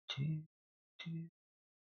two, two,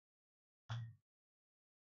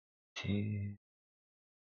 two,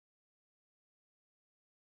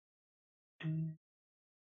 two.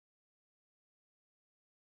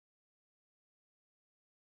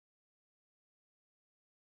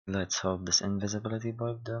 Let's hope this invisibility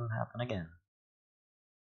bug doesn't happen again.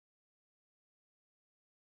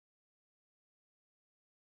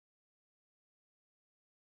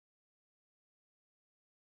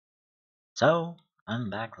 So, I'm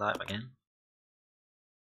back live again.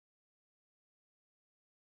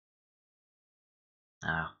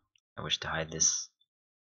 Now, I wish to hide this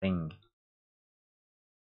thing.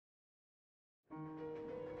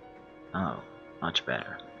 Oh, much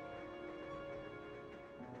better.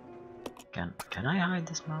 Can I hide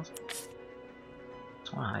this mouse?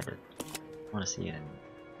 Just wanna hide it. I wanna see it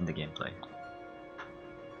in the gameplay.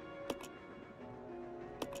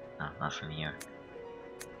 No, not from here.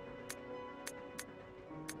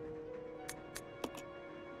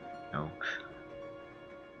 Nope.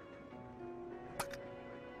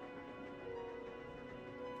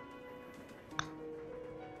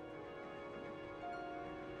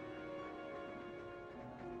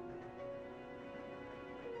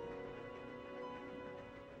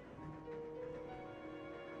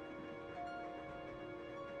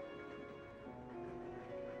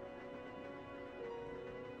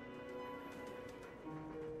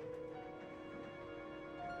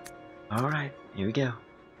 Alright, here we go.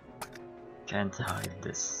 Can't hide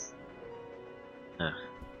this. Ugh.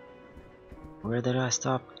 Where did I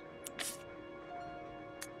stop?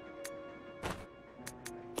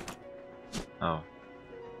 Oh.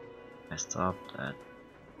 I stopped at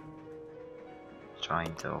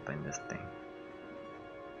trying to open this thing.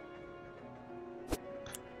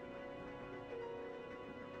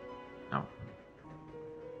 Oh.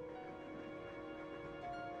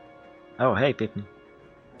 Oh, hey, Pippin.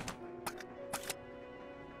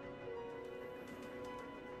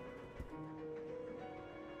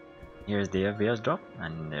 Here's the ABS drop,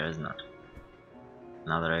 and there's none.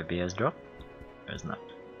 Another ABS drop, there's none.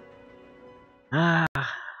 Ah,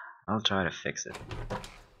 I'll try to fix it.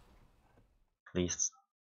 At least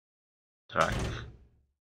try.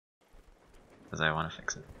 Because I want to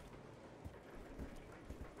fix it.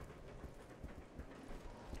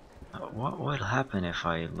 What will happen if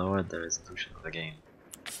I lower the resolution of the game?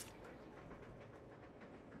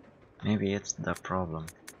 Maybe it's the problem.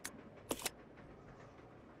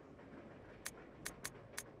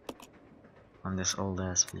 On this old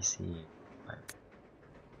ass PC.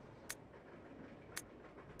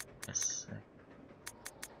 Yes.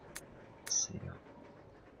 Let's see.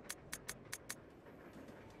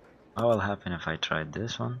 What will happen if I tried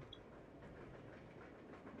this one?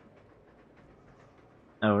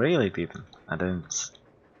 Oh really, people? I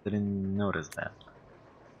didn't notice that.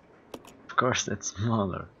 Of course, it's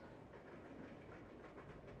smaller.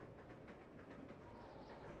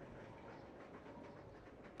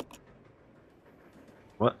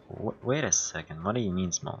 What? Wait a second. What do you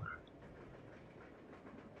mean smaller?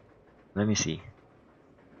 Let me see.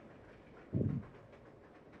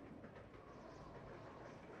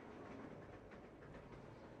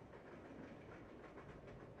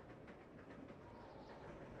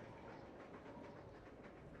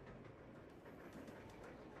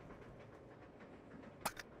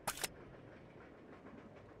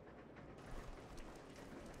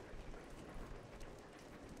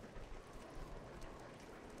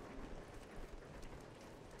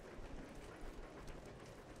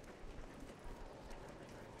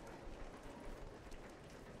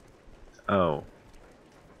 Oh.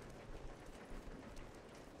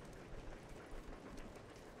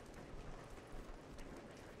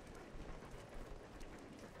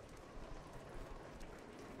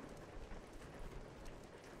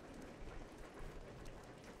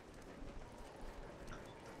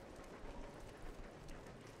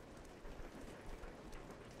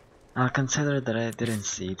 I'll consider that I didn't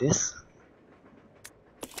see this.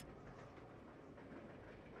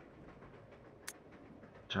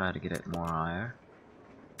 Try to get it more higher.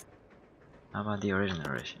 How about the original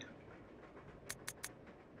ratio?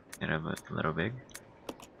 Get it a little big.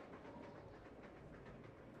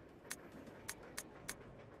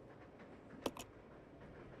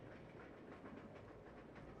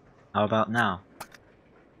 How about now?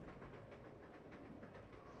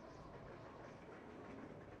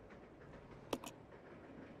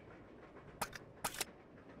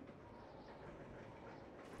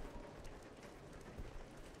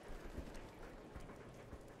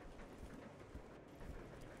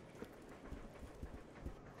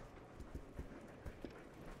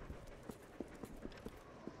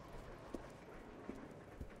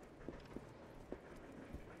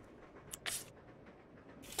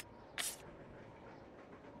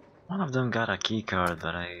 One of them got a key card,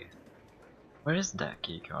 but where is that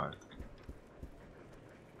key card?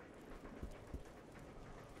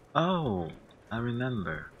 Oh, I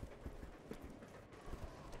remember.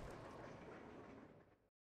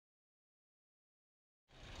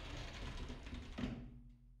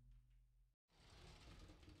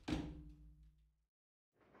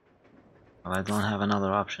 Well, I don't have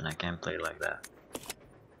another option. I can't play like that.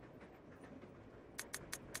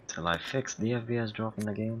 Till I fix the FPS drop in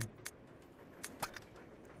the game.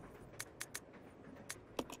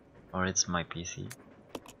 Or it's my PC.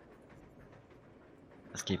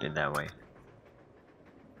 Let's keep it that way.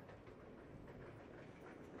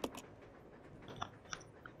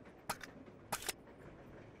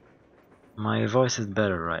 My voice is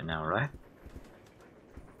better right now, right?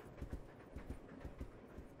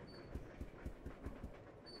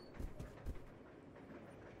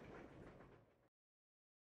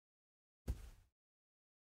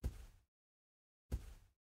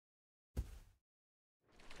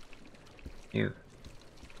 You.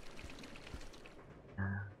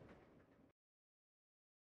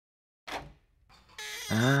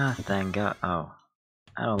 Thank God. Oh,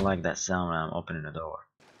 I don't like that sound when I'm opening the door.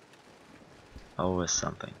 Always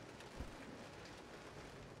something.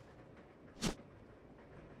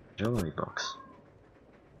 Jewelry box.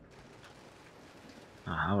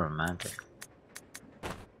 Oh, how romantic.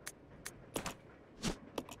 Of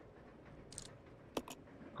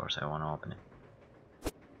course I want to open it.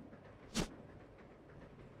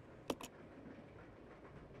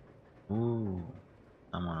 Ooh,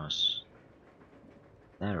 vámonos.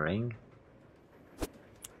 That ring?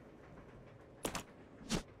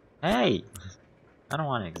 Hey! I don't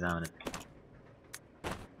want to examine it.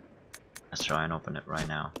 Let's try and open it right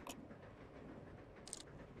now.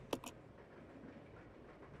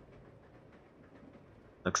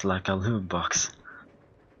 Looks like a loot box.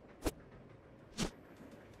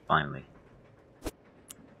 Finally.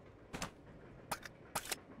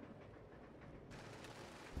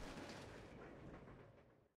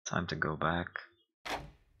 Time to go back.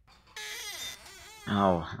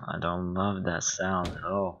 Oh, I don't love that sound at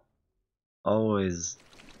all. Always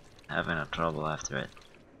having a trouble after it.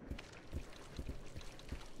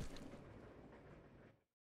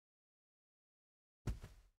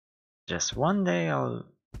 Just one day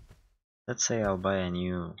let's say I'll buy a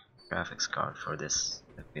new graphics card for this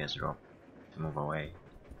FPS drop to move away.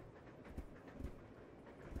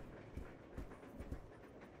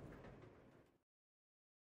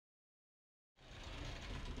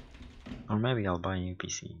 Or maybe I'll buy a new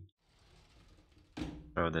PC.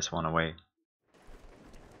 Throw this one away.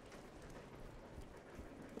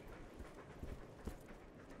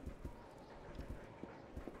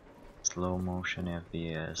 Slow motion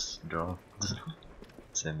FPS drop.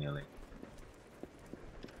 Simulate.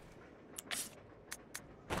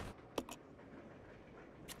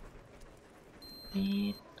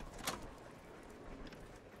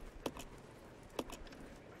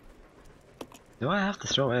 Do I have to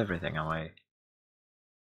throw everything away?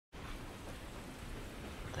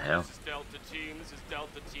 What the hell? This is Delta Team, this is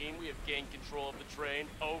Delta Team. We have gained control of the train.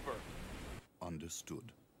 Over.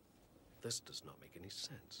 Understood. This does not make any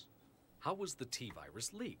sense. How was the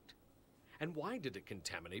T-virus leaked? And why did it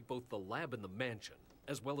contaminate both the lab and the mansion,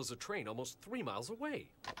 as well as a train almost 3 miles away?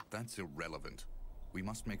 That's irrelevant. We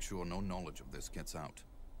must make sure no knowledge of this gets out.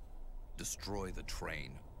 Destroy the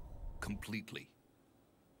train. Completely.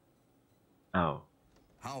 Oh.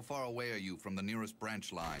 How far away are you from the nearest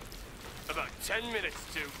branch line? About 10 minutes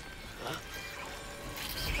to... Huh?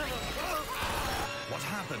 What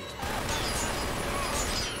happened?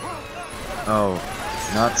 Oh,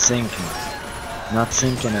 not sinking. Not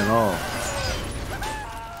sinking at all.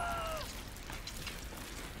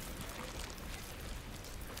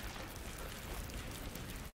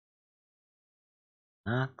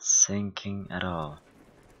 Not sinking at all.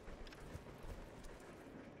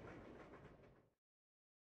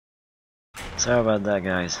 Sorry about that,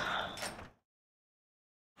 guys.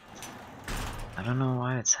 I don't know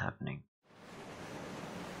why it's happening.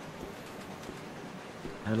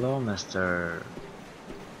 Hello, Mr.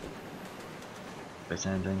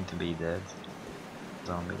 Pretending to be dead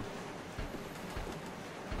zombie.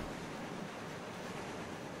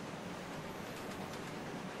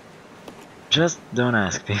 Just don't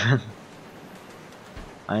ask, people.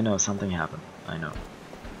 I know something happened. I know.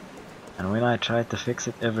 And when I tried to fix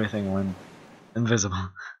it, everything went invisible.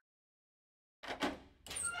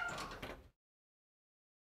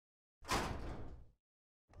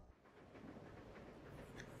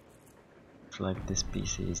 It's like this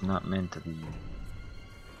PC is not meant to be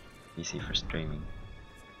PC for streaming.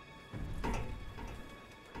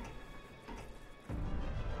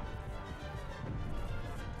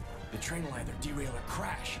 train will either derail or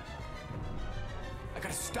crash. I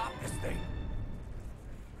gotta stop this thing.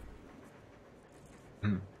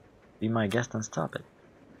 Be my guest and stop it.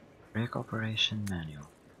 Brake operation manual.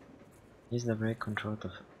 Use the brake control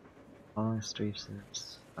to following steps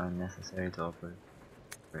are necessary to operate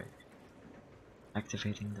the brake.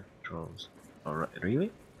 Activating the controls. Alright,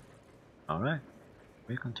 really? Alright.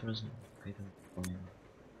 Brake controls located in the following.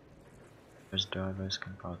 First driver's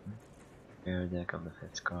compartment. Rear deck of the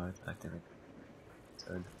fifth card. Activate the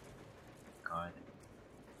third card.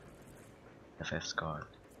 The fifth card.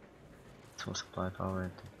 This will supply power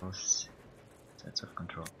to both sets of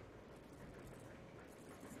control.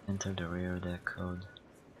 Enter the rear deck code.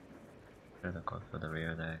 Enter the code for the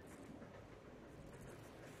rear deck.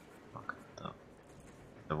 Fuck up.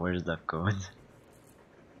 So where's that code?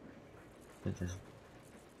 It is.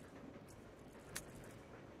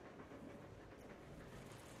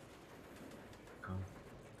 Code.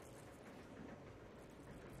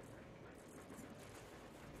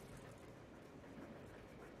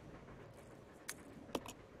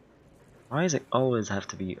 Why does it always have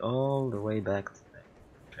to be all the way back to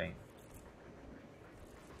the train?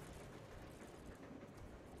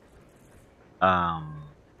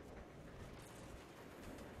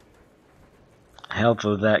 Help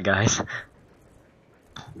with that, guys.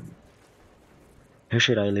 Who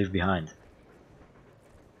should I leave behind?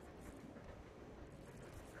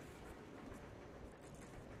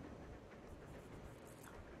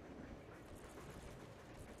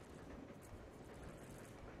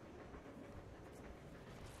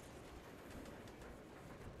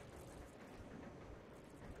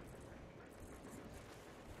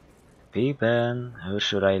 Peepin', who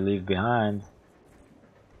should I leave behind?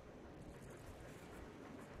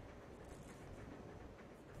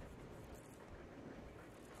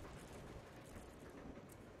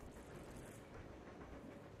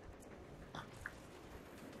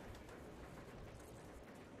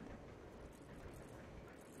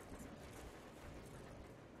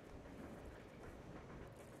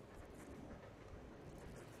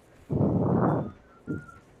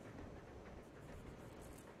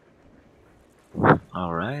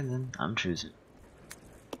 Alright then, I'm choosing.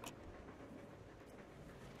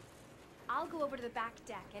 I'll go over to the back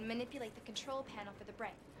deck and manipulate the control panel for the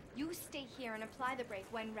brake. You stay here and apply the brake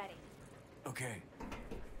when ready. Okay.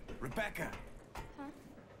 Rebecca! Huh?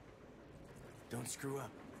 Don't screw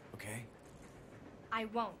up, okay? I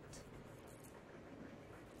won't.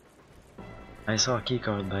 I saw a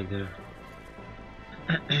keycard back there.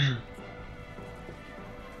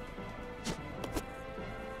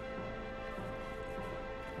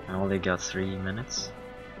 I only got 3 minutes,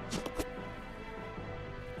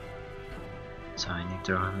 so I need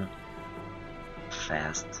to run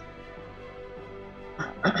fast.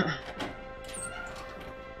 And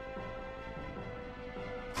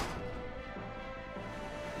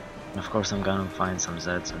of course I'm gonna find some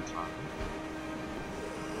Zeds and fun.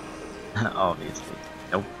 Obviously.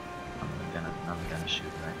 Nope. I'm gonna shoot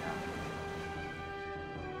right now.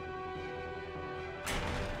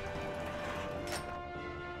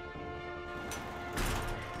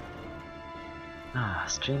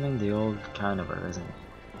 Streaming the old carnival, isn't it?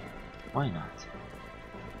 Why not?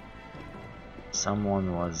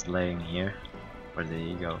 Someone was laying here. Where did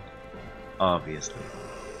he go? Obviously.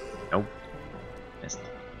 Nope. Missed.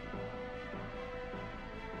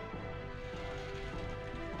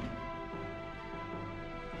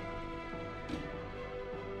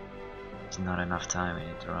 There's not enough time, I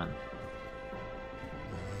need to run.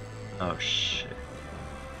 Oh shit.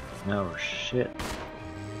 No shit.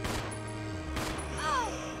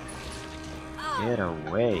 Get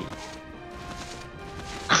away.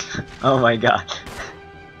 Oh my god.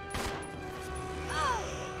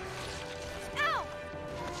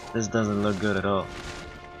 This doesn't look good at all.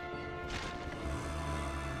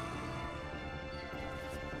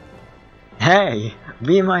 Hey!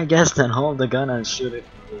 Be my guest and hold the gun and shoot it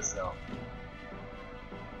for yourself.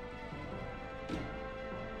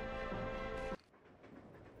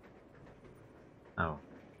 Oh.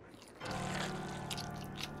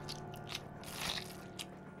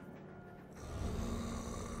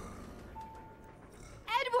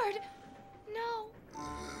 Edward! No!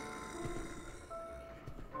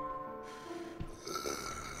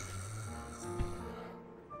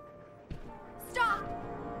 Stop!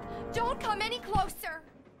 Don't come any closer!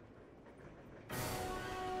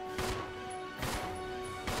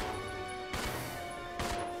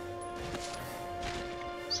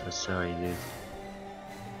 So sorry, dude.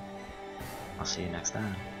 I'll see you next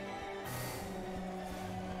time.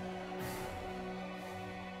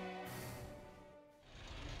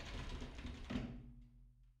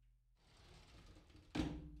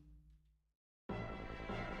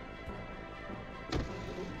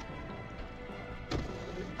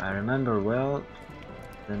 I remember well,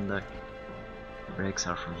 then the brakes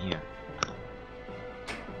are from here.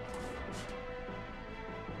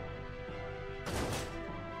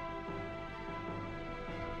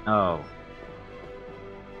 Oh.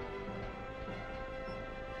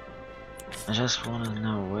 I just wanna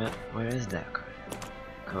know where is that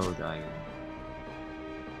code item?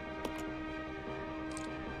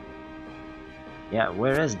 Yeah,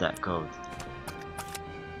 where is that code?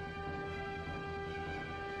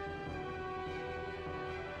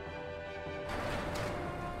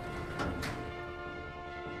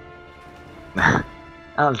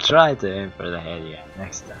 I'll try to aim for the head, yeah,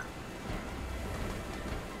 next time.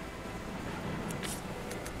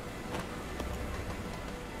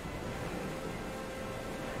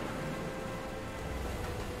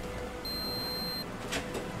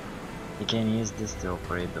 You can use this to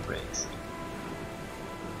operate the brakes.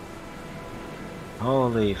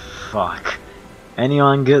 Holy fuck.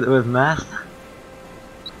 Anyone good with math?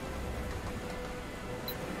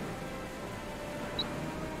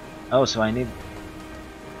 Oh, so I need...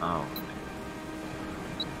 Oh.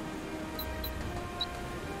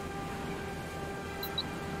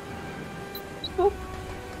 Boop.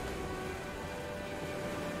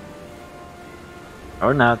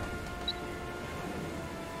 Or not.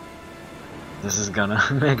 This is gonna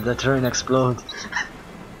make the train explode.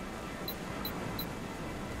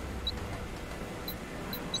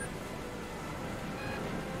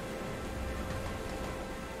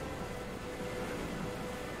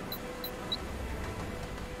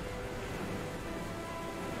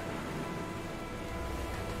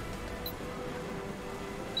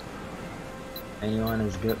 Anyone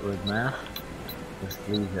is good with math? Just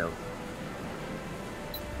please help.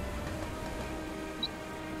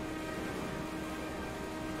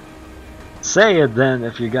 Say it then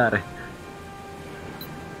if you got it.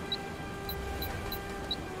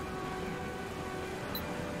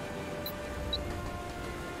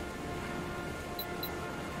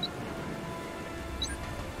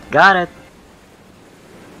 Got it.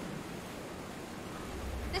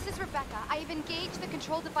 This is Rebecca. I have engaged the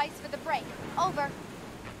control device for the brake. Over.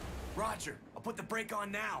 Roger, I'll put the brake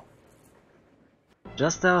on now.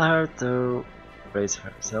 Just tell her to brace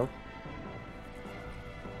herself.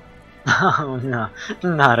 Oh no,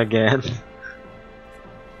 not again.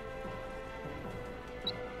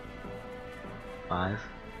 5.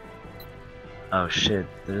 Oh shit,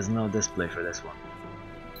 there is no display for this one.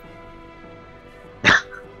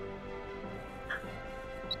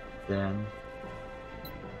 10,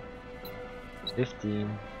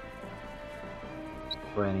 15,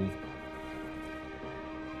 20,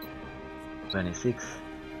 26,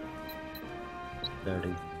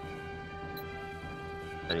 30,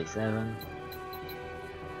 37,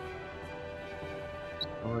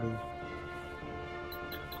 40,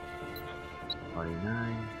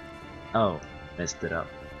 49. Oh, messed it up.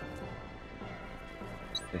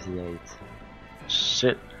 58.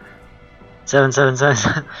 Shit. 7.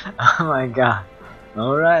 Oh my god.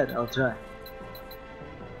 Alright, I'll try.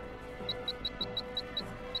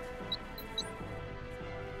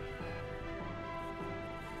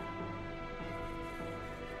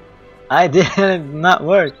 I did not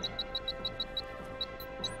work.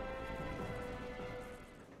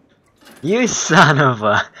 You son of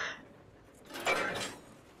a...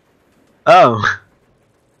 Oh.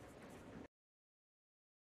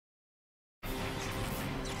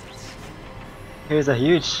 Here's a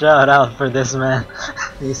huge shout out for this man.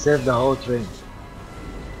 He saved the whole train.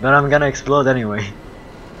 But I'm gonna explode anyway.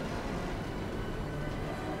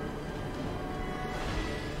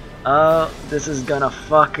 Oh, this is gonna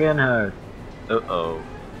fucking hurt. Uh-oh.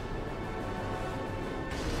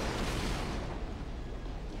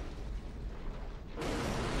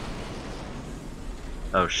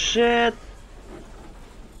 Oh shit!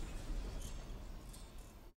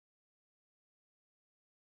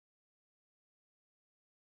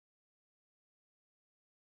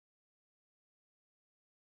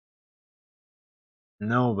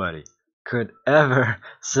 Nobody could ever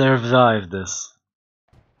survive this.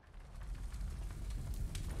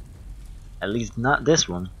 At least not this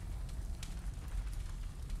one.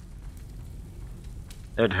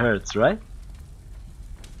 It hurts, right?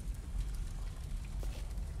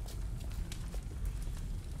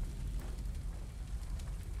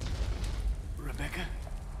 Rebecca?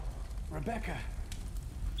 Rebecca!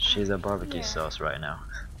 She's a barbecue sauce right now.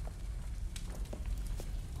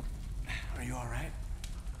 Are you alright?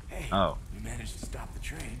 Hey, Oh. we managed to stop the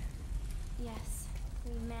train. Yes,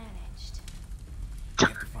 we managed. We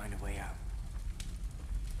have to find a way out.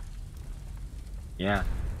 Yeah.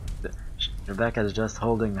 Rebecca's just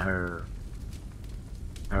holding her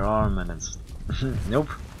her arm and it's... Nope,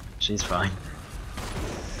 she's fine.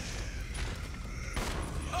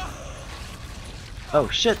 Oh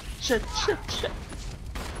shit, shit, shit, shit.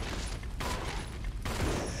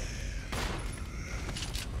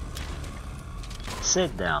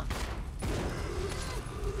 Sit down.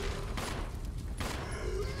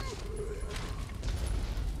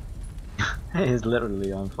 He's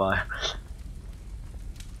literally on fire.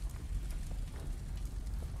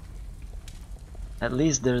 At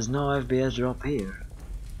least there's no FPS drop here.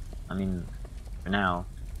 I mean, for now.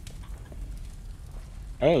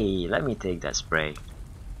 Hey, let me take that spray.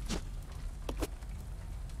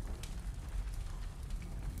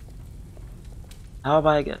 How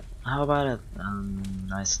about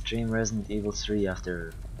I stream Resident Evil 3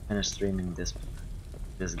 after finish streaming this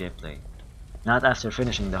gameplay. Not after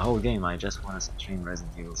finishing the whole game, I just want to stream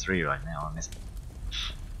Resident Evil 3 right now. I miss it.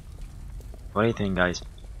 What do you think, guys?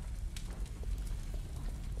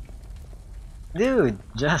 Dude,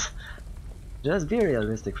 just be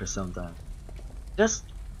realistic for some time. Just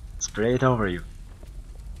spray it over you.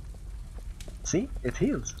 See? It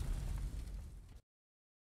heals.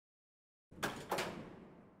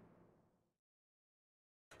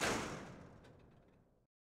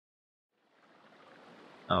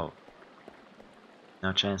 Oh.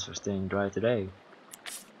 No chance for staying dry today.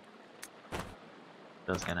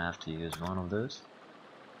 Just gonna have to use one of those.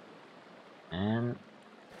 And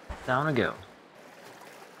down I go.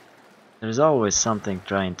 There's always something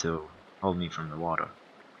trying to hold me from the water.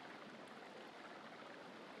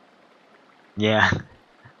 Yeah,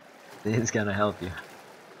 this is gonna help you.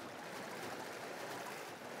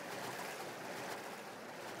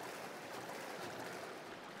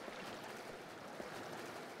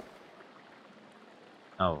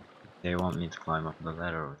 Oh, they want me to climb up the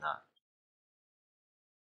ladder or not.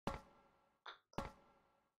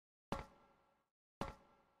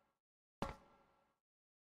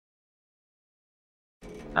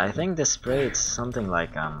 I think the spray is something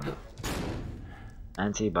like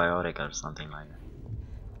antibiotic or something like that.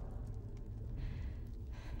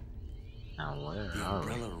 Now where The are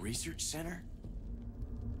we? Umbrella Research Center?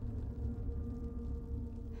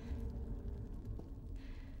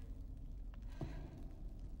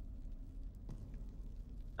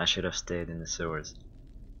 I should have stayed in the sewers.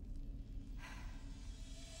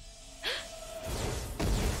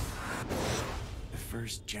 The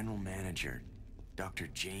first general manager, Dr.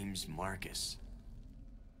 James Marcus.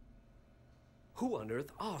 Who on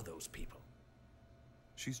earth are those people?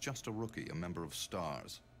 She's just a rookie, a member of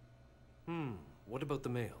STARS. What about the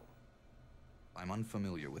male? I'm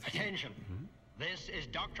unfamiliar with him. Attention. This is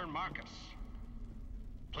Dr. Marcus.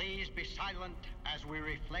 Please be silent as we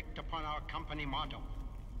reflect upon our company motto.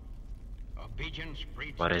 Obedience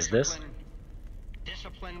breeds What is this? discipline.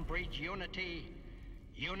 Discipline breeds unity.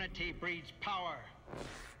 Unity breeds power.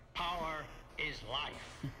 Power is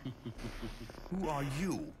life. Who are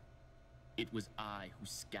you? It was I who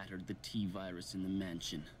scattered the T-virus in the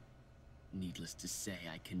mansion. Needless to say,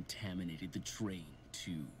 I contaminated the train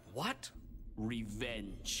too. What?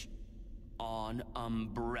 Revenge on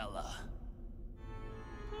Umbrella.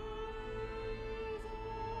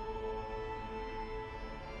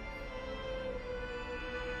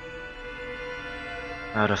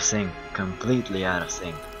 Out of sync, completely out of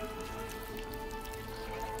sync.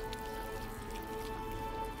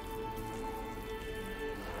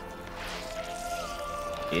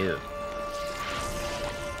 Ew.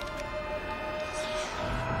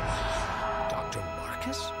 Dr.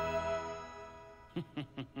 Marcus?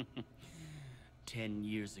 10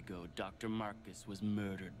 years ago, Dr. Marcus was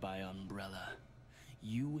murdered by Umbrella.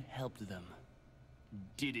 You helped them,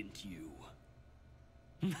 didn't you?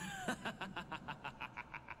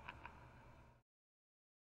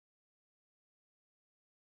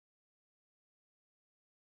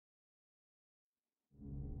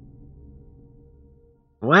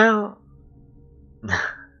 Well,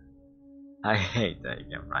 I hate that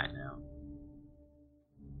game right now.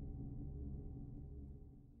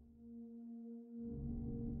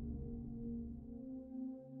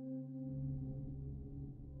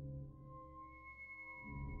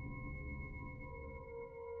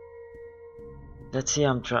 Let's see.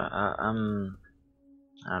 I don't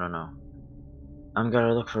know. I'm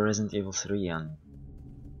gonna look for Resident Evil 3 and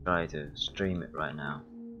try to stream it right now.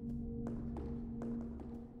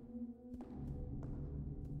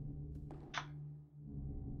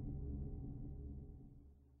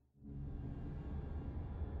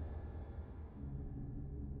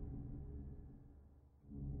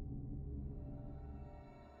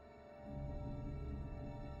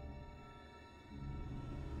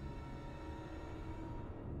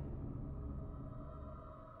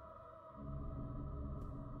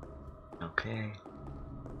 Okay.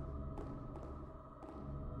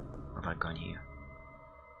 What have I gone here?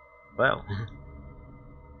 Well,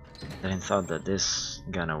 didn't thought that this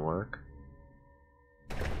gonna work.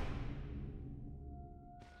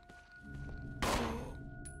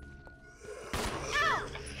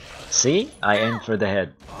 See? I aimed for the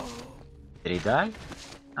head. Did he die?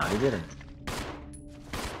 No, he didn't.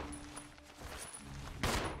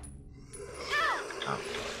 Oh.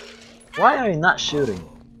 Why are you not shooting?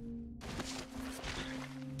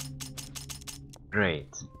 Great.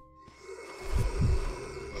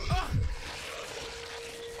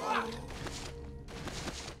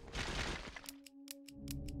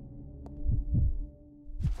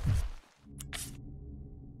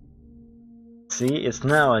 See, it's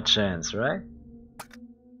now a chance, right?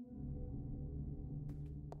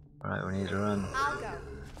 Alright, we need to run. I'll go.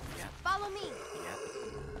 Follow me.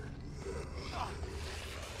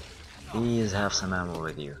 Please have some ammo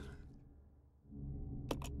with you.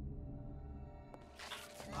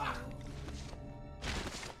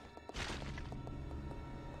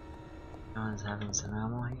 No one's having some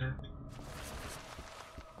ammo here.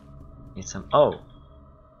 Need some. Oh!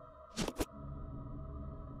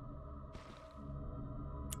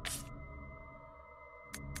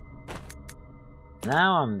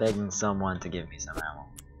 Now I'm begging someone to give me some ammo.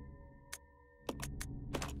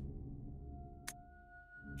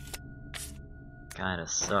 Kinda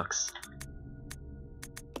sucks.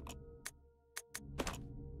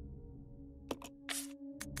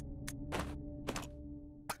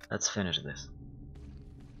 Let's finish this.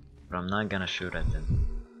 But I'm not gonna shoot at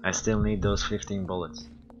them. I still need those 15 bullets.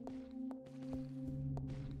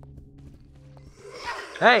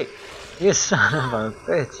 Hey! You son of a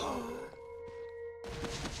bitch!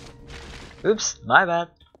 Oops, my bad.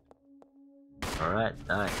 Alright,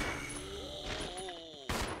 die.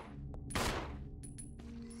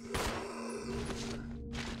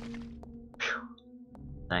 Phew.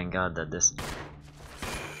 Thank God that this.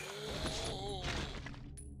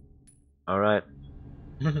 Alright.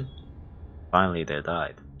 Finally they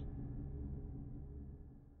died.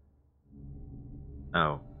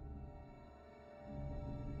 Oh.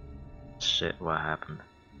 Shit, what happened?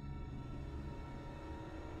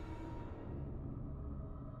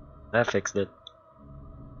 That fixed it.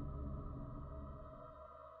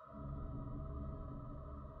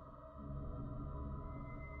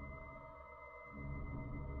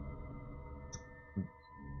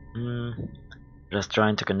 Just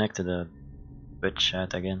trying to connect to the Twitch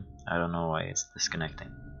chat again. I don't know why it's disconnecting.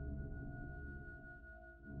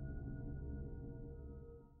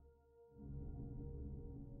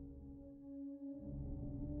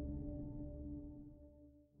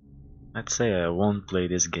 Let's say I won't play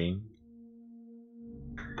this game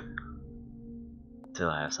till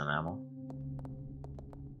I have some ammo.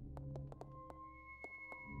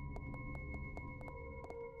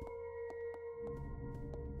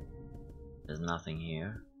 There's nothing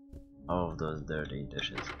here. All of those dirty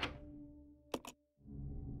dishes.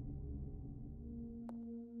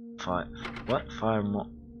 Fire what? Fire what?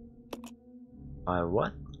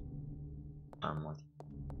 Fire mod.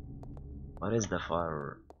 What is the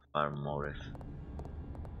fire motive?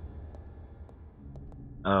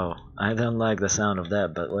 Oh, I don't like the sound of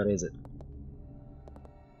that, but what is it?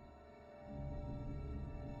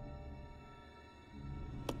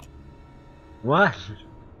 What?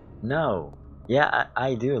 No. Yeah,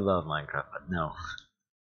 I do love Minecraft, but no.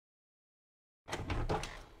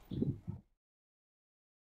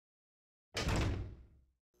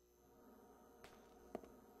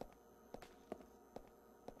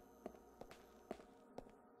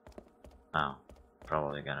 Oh,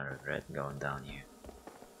 probably gonna regret going down here.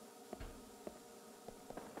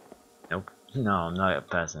 Nope. No, I'm not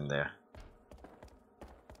passing there.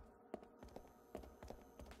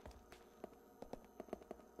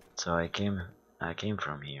 So I came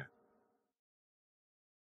from here.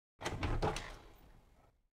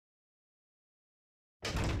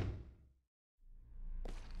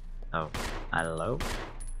 Oh, hello?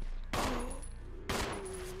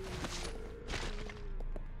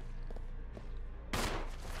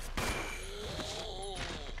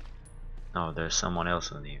 Oh, there's someone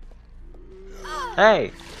else in here.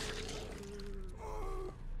 Hey!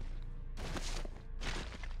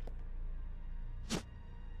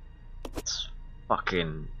 This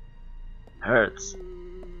fucking hurts.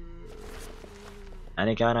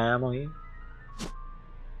 Any kind of ammo here?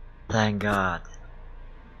 Thank God.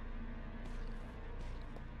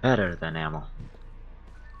 Better than ammo.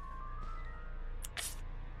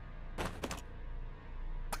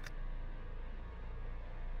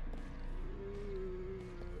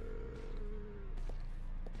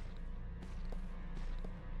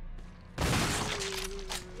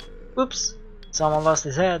 Oops! Someone lost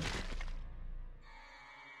his head.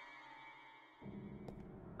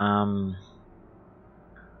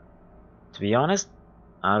 To be honest,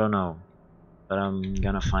 I don't know. But I'm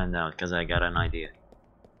gonna find out because I got an idea.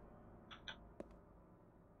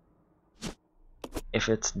 If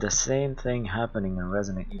it's the same thing happening in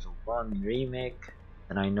Resident Evil 1 remake,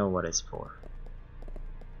 then I know what it's for.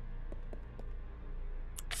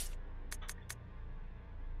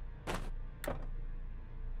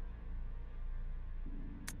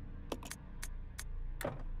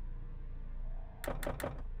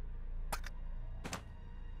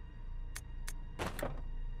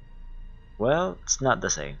 Well, it's not the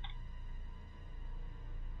same.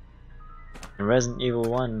 In Resident Evil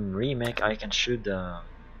 1 remake, I can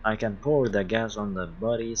pour the gas on the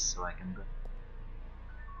bodies so I can.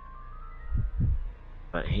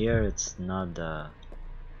 But here it's not the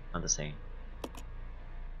same.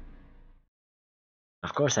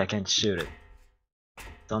 Of course, I can't shoot it.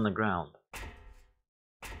 It's on the ground.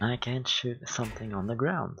 I can't shoot something on the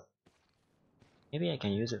ground. Maybe I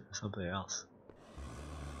can use it for something else.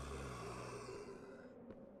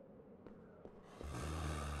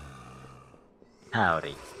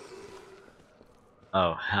 Howdy.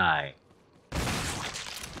 Oh, hi.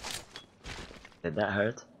 Did that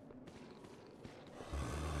hurt?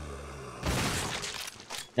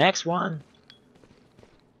 Next one!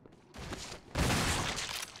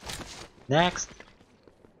 Next!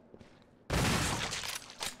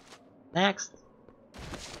 Next!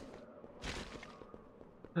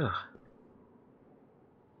 Ugh.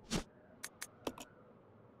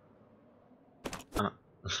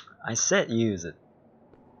 I said use it.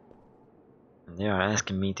 And they are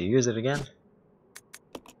asking me to use it again?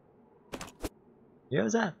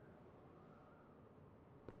 Use that!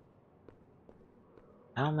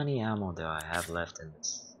 How many ammo do I have left in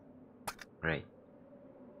this? Great.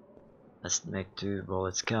 Let's make 2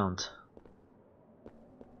 bullets count.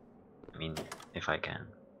 I mean, if I can.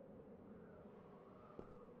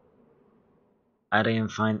 I didn't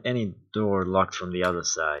find any door locked from the other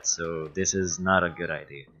side, so this is not a good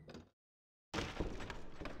idea.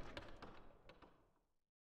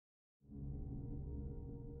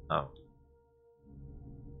 Oh.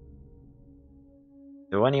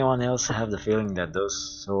 Do anyone else have the feeling that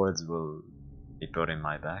those swords will be put in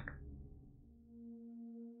my back?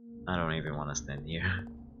 I don't even want to stand here.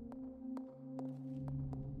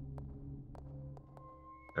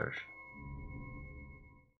 Sure.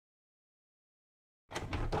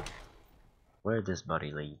 Where this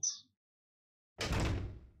body leads.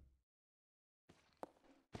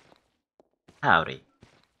 Howdy.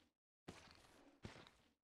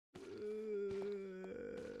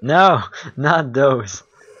 No, not those.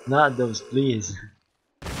 Not those, please.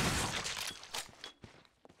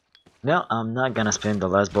 No, I'm not gonna spend the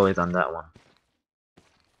last bullet on that one.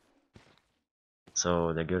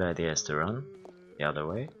 So the good idea is to run the other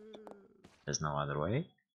way. There's no other way.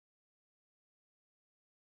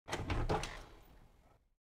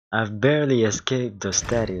 I've barely escaped those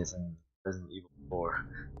statues in Resident Evil 4,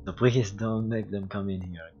 so please don't make them come in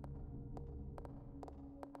here.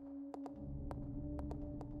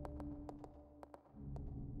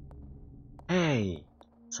 Hey,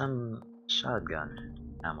 some shotgun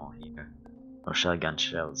ammo here, or shotgun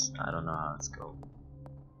shells. I don't know how it's called.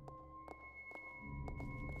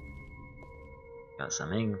 Got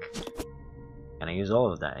some ink. Gonna use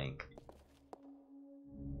all of that ink.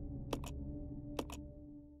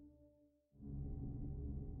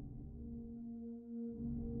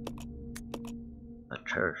 The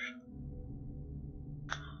church.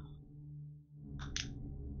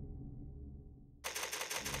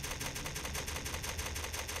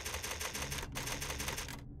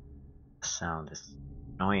 The sound is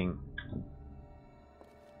annoying.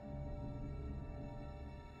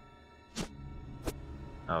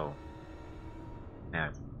 Oh.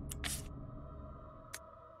 Merde.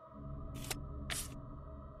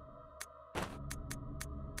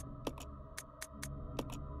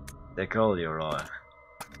 They call you Aurora.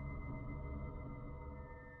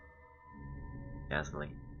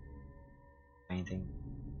 Gasoline. Painting.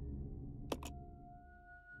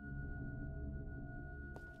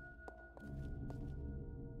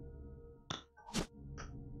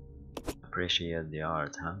 Appreciate the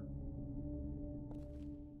art, huh?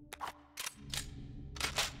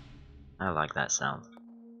 I like that sound.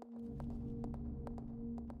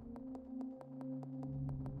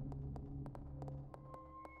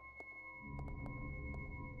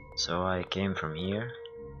 So I came from here.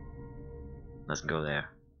 Let's go there.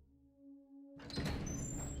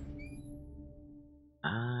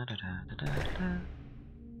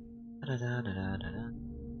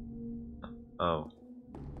 Oh.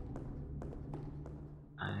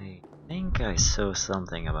 I think I saw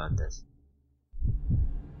something about this.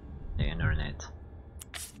 The internet.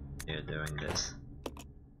 They're doing this.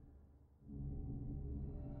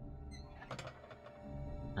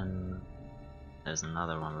 And there's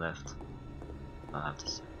another one left. I'll have to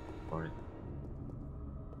search for it.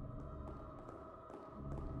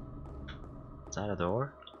 Is that a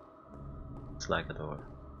door? Looks like a door.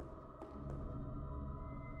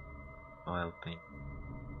 Oil paint.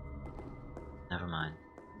 Never mind.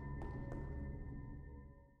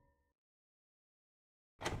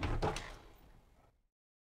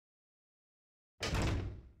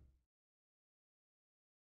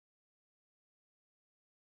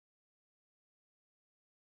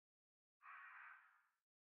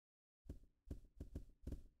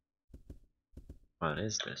 What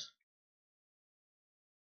is this?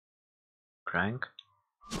 Crank?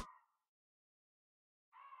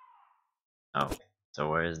 Oh, so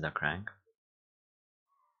where is the crank?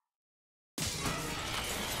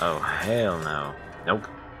 Oh, hell no. Nope.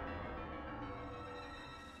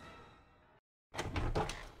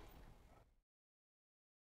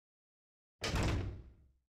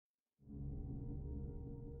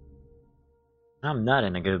 I'm not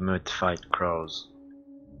in a good mood to fight crows.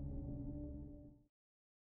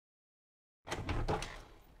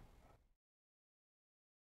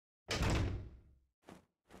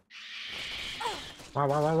 Wow,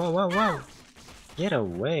 wow, wow, wow, wow, wow! Get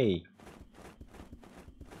away!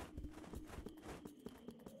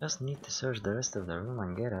 Just need to search the rest of the room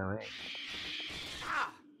and get away.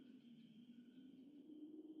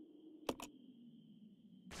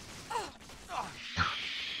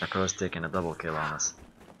 The crow's taking a double kill on us.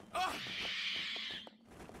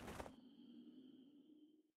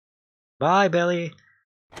 Bye, Belly!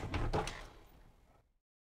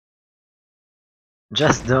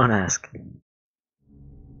 Just don't ask.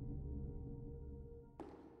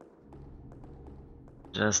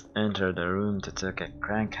 Just entered the room to take a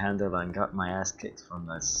crank handle and got my ass kicked from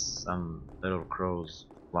some little crows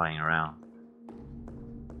flying around.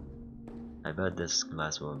 I bet this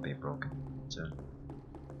glass will be broken soon.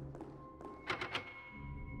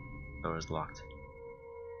 Door is locked.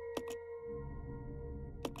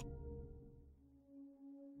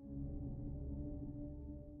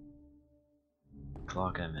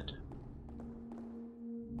 Clock image.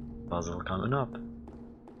 Puzzle coming up.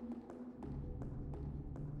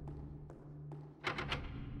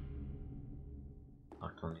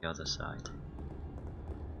 Locked on the other side.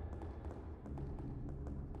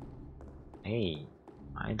 Hey,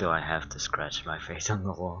 why do I have to scratch my face on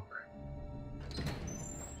the wall?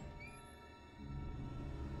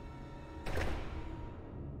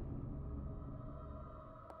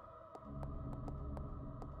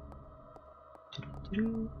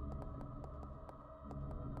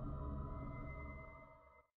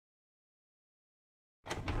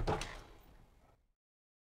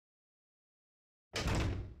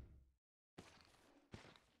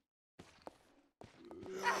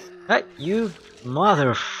 Hey, you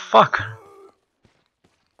motherfucker!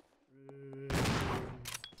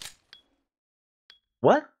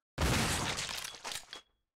 What?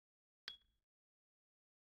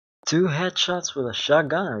 2 headshots with a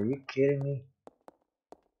shotgun? Are you kidding me?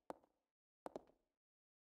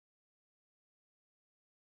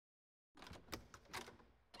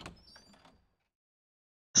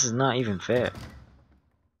 This is not even fair.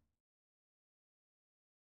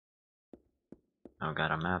 I've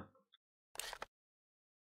got a map.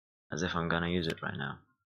 As if I'm gonna use it right now.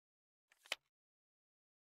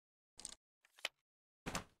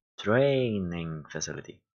 Training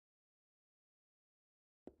facility.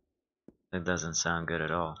 That doesn't sound good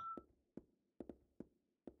at all.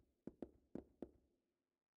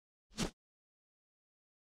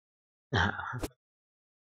 I'm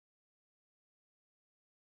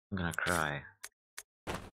gonna cry.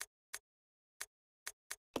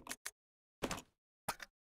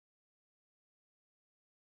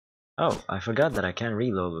 Oh, I forgot that I can't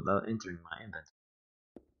reload without entering my inventory.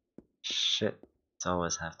 Shit, it's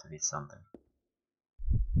always have to be something.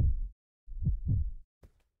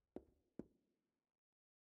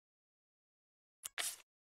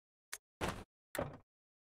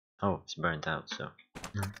 Oh, it's burnt out, so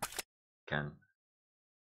can.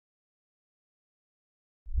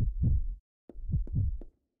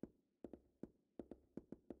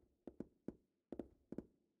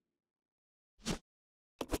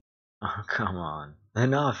 Oh, come on.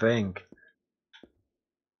 Nothing.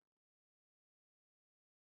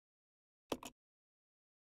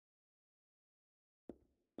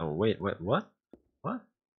 Oh, wait, what? What?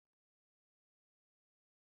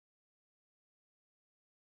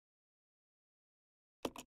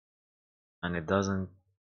 and it doesn't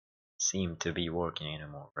seem to be working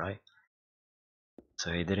anymore, right?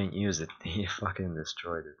 So he didn't use it, he fucking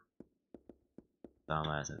destroyed it.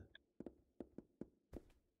 Dumbass.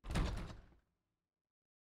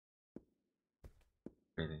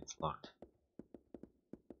 Really, it's locked.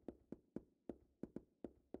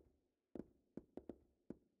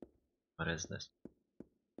 What is this?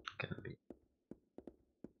 Can be.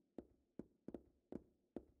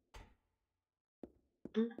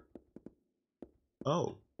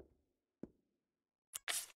 Oh.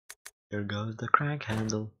 Here goes the crank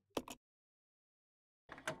handle.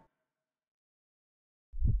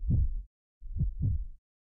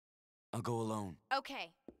 I'll go alone.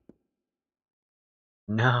 Okay.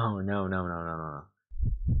 No, no, no, no, no, no,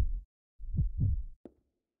 no.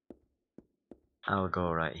 I'll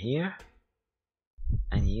go right here.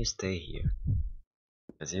 And you stay here.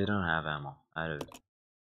 Because you don't have ammo. I do.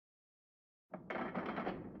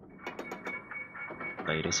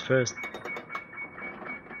 Ladies first.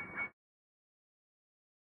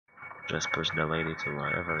 Just push the lady to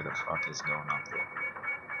whatever the fuck is going on there.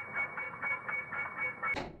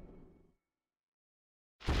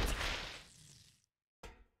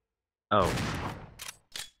 Oh.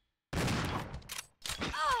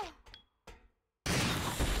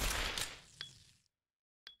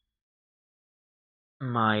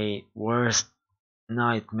 My worst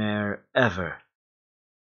nightmare ever.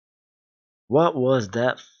 What was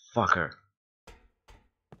that fucker?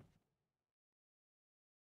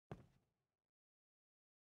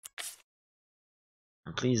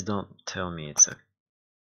 And please don't tell me it's a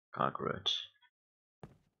cockroach.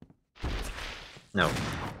 No.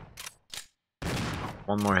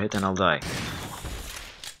 One more hit and I'll die.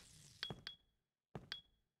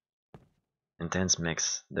 Intense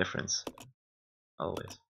makes difference.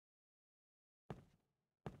 Always.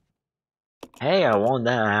 Hey, I want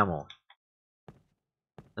that ammo.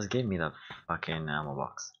 Just give me that fucking ammo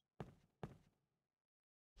box.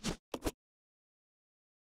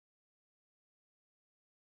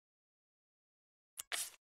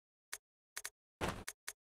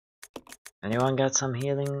 Anyone got some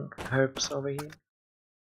healing herbs over here?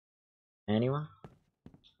 Anyone?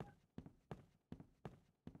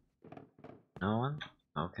 No one?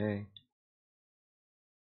 Okay.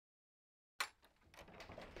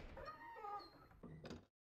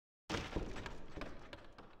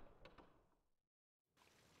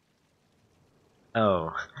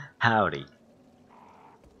 Oh, howdy.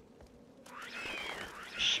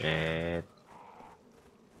 Shit.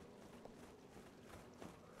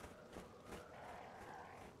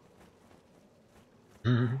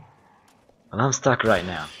 Well, I'm stuck right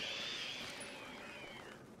now.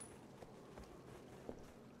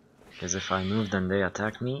 Because if I move then they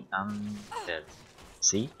attack me, I'm dead.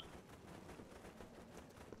 See?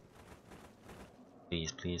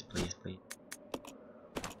 Please, please, please, please.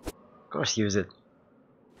 Of course use it.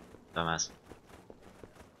 Dumbass.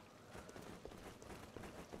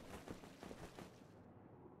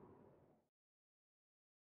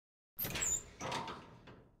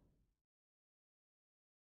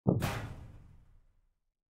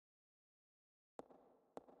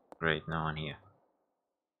 Great, no one here.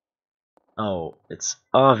 Oh, it's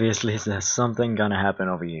obviously there's something gonna happen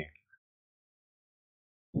over here.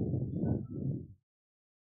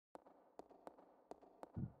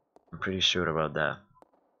 I'm pretty sure about that.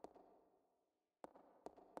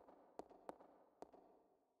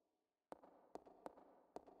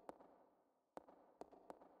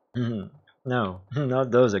 No,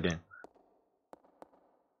 not those again.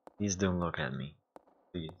 Please don't look at me.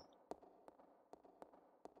 Please.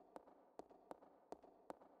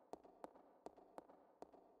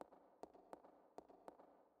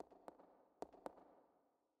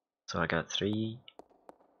 So I got 3,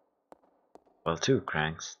 well 2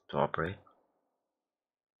 cranks to operate.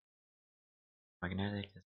 Magnetic.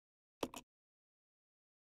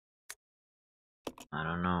 I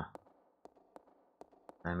don't know.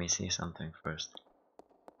 Let me see something first.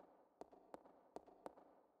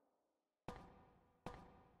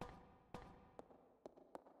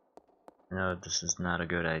 No, this is not a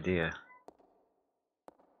good idea.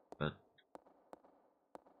 But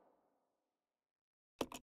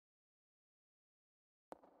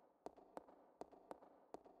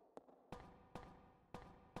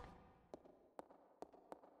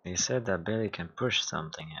they said that Billy can push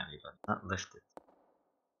something heavy, but not lift it.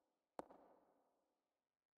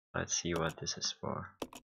 Let's see what this is for.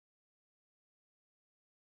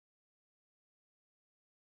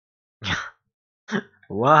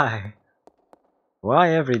 Why? Why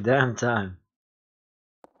every damn time?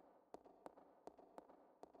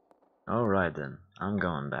 Alright then, I'm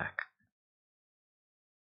going back.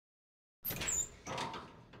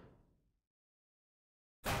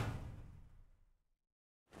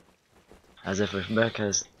 As if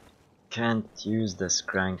Rebecca can't use this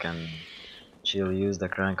crank and she'll use the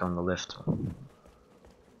crank on the lift.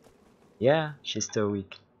 Yeah, she's still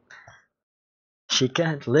weak. She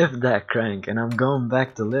can't lift that crank, and I'm going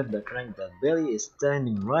back to lift the crank that Billy is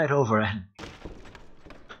standing right over it.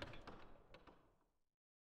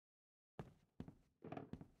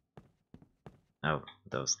 Oh,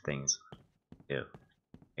 those things. Ew,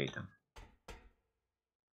 hate them.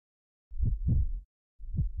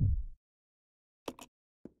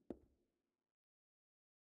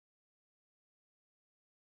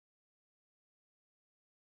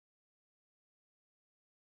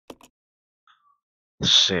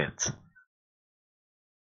 Shit.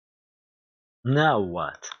 Now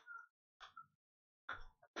what?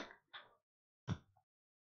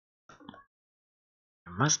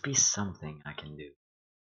 There must be something I can do.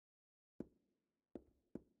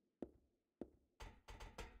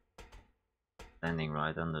 Standing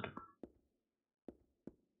right under the...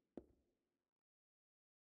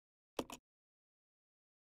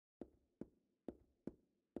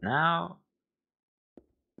 Now...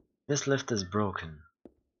 This lift is broken.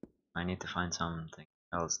 I need to find something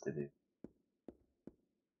else to do.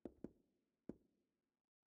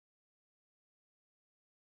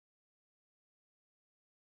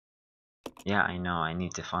 Yeah, I know, I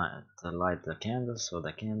need to light the candle so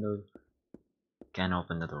the candle can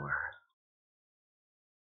open the door.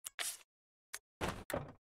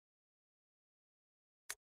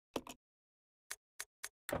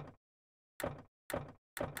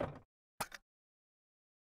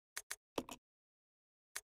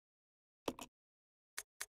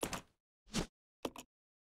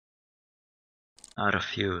 Out of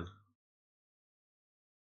fuel.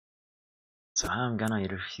 So how I'm gonna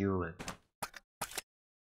refuel it?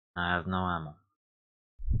 I have no ammo.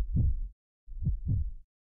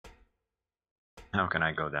 How can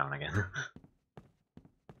I go down again?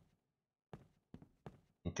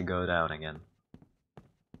 Need to go down again.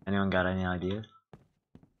 Anyone got any ideas?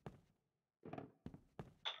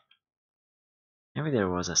 Maybe there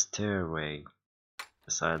was a stairway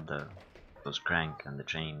beside those crank and the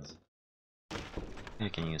chains. I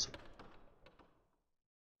can use it.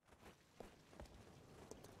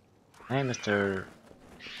 Hey, Mr.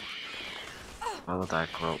 Volatile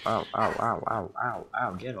Crow. Ow, ow, ow, ow, ow,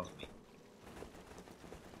 ow, get off me.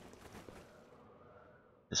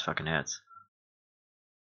 This fucking hurts.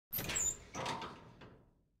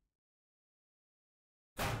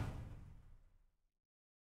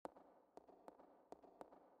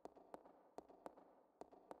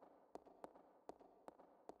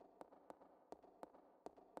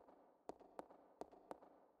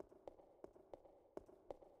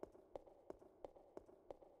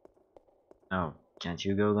 Oh, can't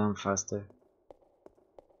you go down faster?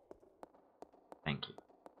 Thank you.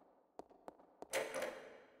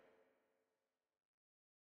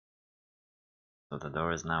 So the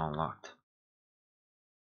door is now unlocked.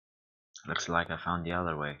 Looks like I found the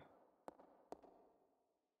other way.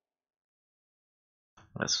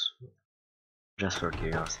 Let's... just for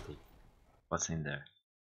curiosity. What's in there?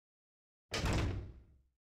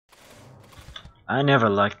 I never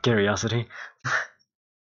liked curiosity.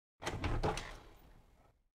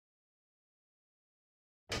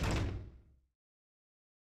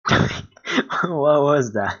 What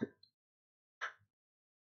was that?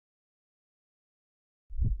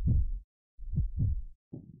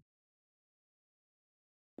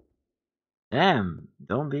 Damn,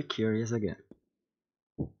 don't be curious again.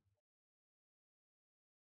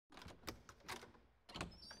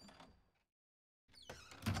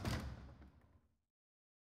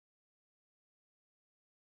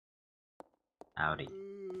 Howdy.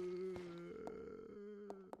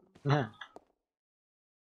 Yeah.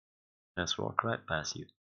 Just walk right past you.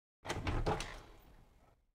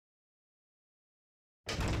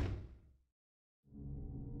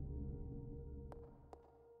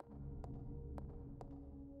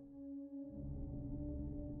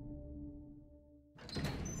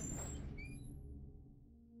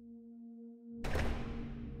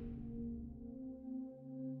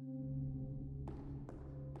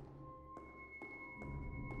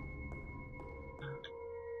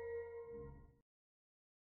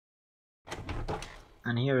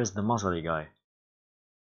 And here is the muscly guy.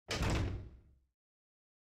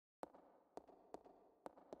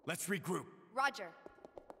 Let's regroup. Roger.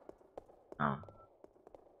 Oh.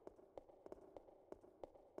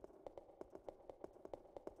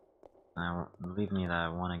 Now, believe me that I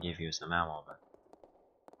want to give you some ammo, but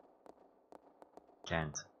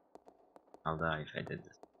can't. I'll die if I did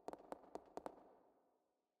this.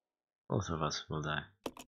 Both of us will die.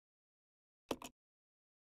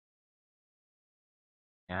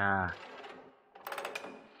 Yeah.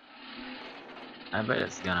 I bet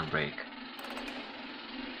it's gonna break.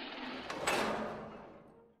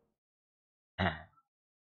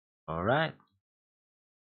 Alright.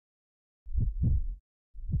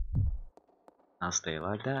 I'll stay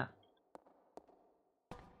like that.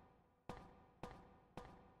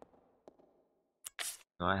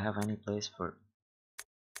 Do I have any place for...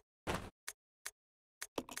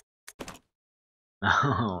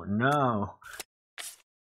 Oh no!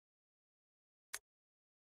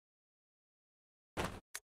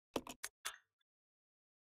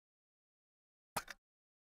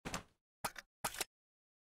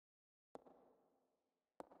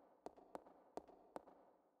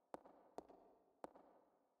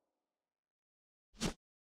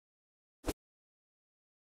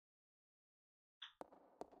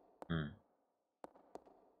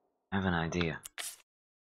 I have an idea.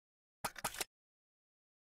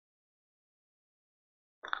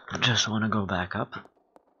 I just want to go back up,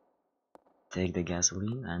 take the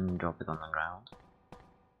gasoline and drop it on the ground.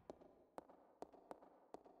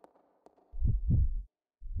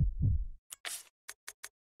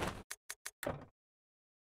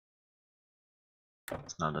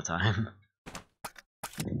 It's not the time.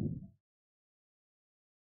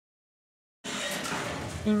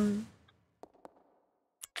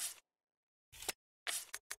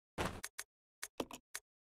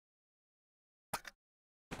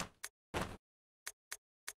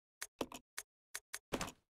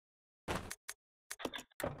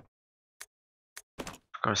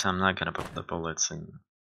 Of course, I'm not gonna put the bullets in.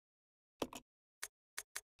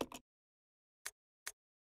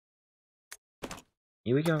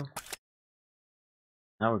 Here we go.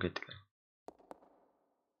 Now we're good to go.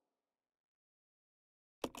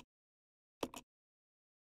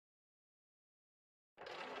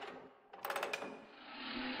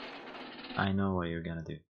 I know what you're gonna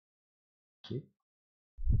do. Cute.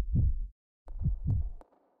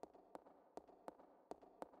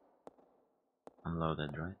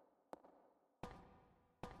 Unloaded, right?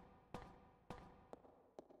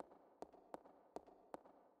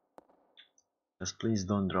 Just please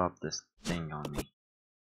don't drop this thing on me.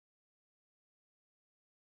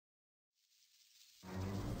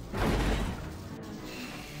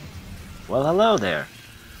 Well, hello there.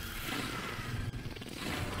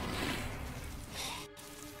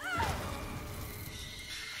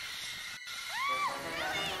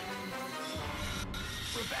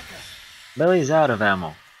 Rebecca! Billy's out of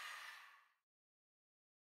ammo.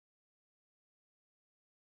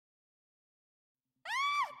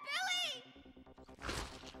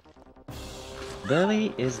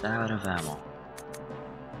 Billy is out of ammo.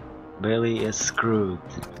 Billy is screwed.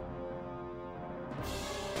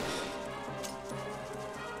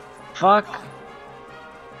 Fuck!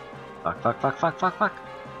 Fuck, fuck, fuck, fuck, fuck, fuck!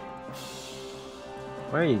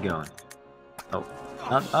 Where are you going? Oh.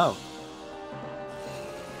 Not, oh.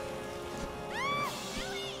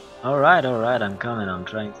 Alright, alright, I'm coming, I'm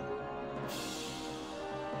trying to...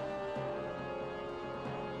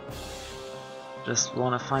 Just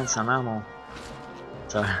wanna find some ammo.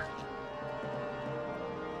 Sorry.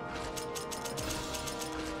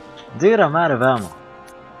 Dude, I'm out of ammo.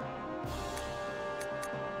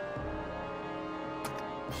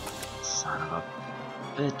 Son of a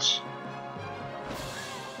bitch.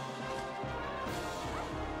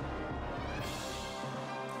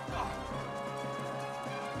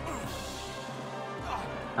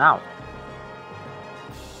 Ow.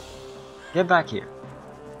 Get back here.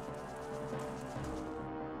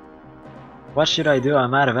 What should I do?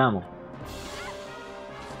 I'm out of ammo.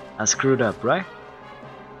 I screwed up, right?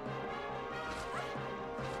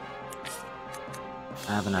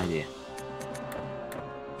 I have an idea.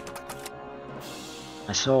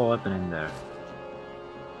 I saw a weapon in there.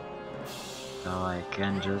 So I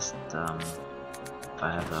can just, if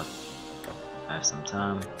I have some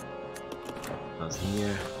time, goes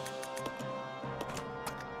here.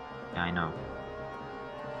 Yeah, I know.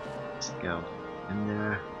 Let's go in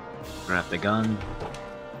there, grab the gun,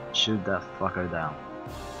 shoot that fucker down.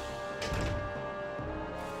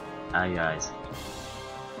 Hi guys.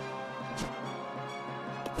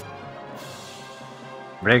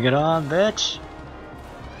 Bring it on, bitch!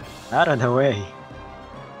 Out of the way.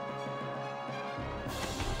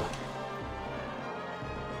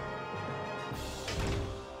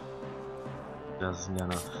 Just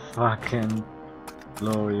gonna fucking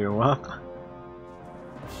blow you up.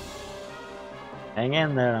 Hang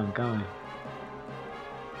in there, I'm coming.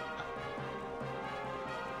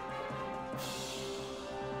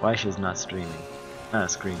 Why she's not streaming?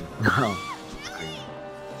 Screaming. No, screaming.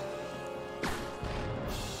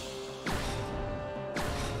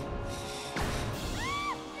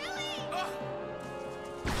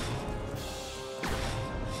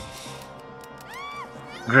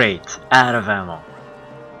 Great, out of ammo.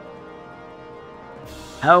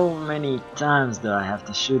 How many times do I have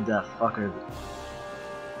to shoot that fucker?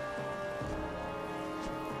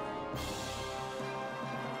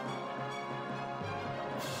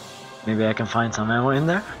 Maybe I can find some ammo in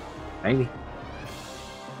there? Maybe.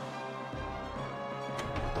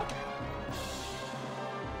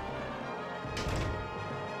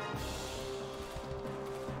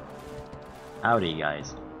 Howdy,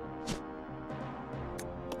 guys.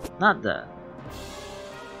 Not that.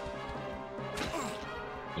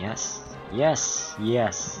 Yes, yes,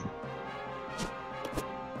 yes.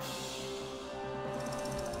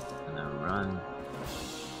 Gonna run.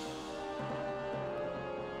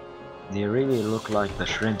 They really look like the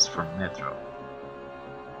shrimps from Metro.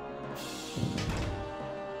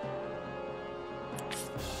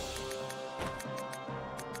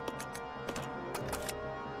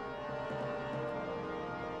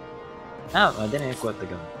 Oh, I didn't equip the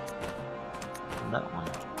gun. That one.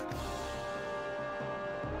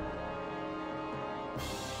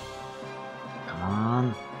 Come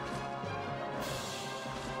on.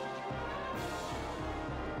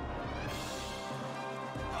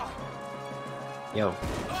 Yo.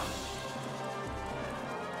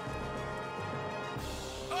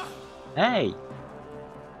 Hey!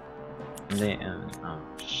 Oh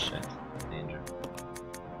shit. Danger.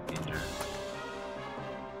 Danger.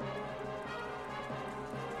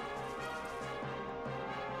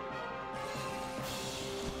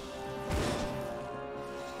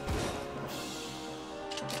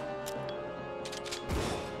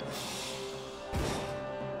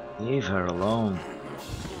 Leave her alone.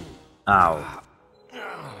 Ow.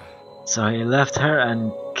 So he left her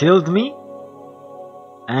and killed me?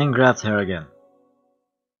 And grabbed her again.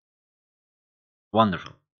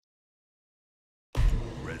 Wonderful.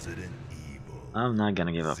 Resident Evil. I'm not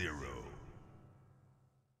gonna give up. 0.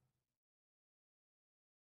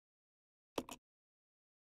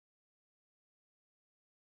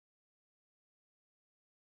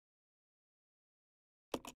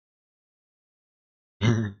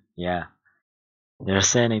 Yeah. They're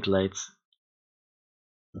saying it late.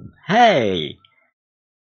 Hey!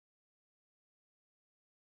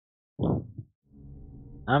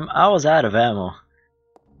 I was out of ammo.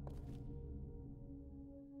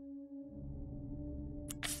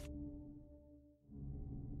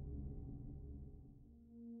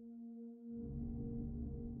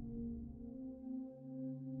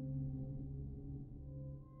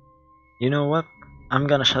 You know what? I'm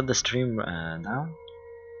gonna shut the stream down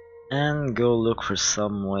and go look for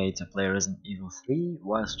some way to play Resident Evil 3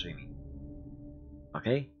 while streaming.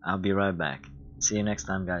 Okay? I'll be right back. See you next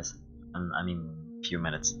time, guys. I mean, few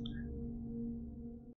minutes.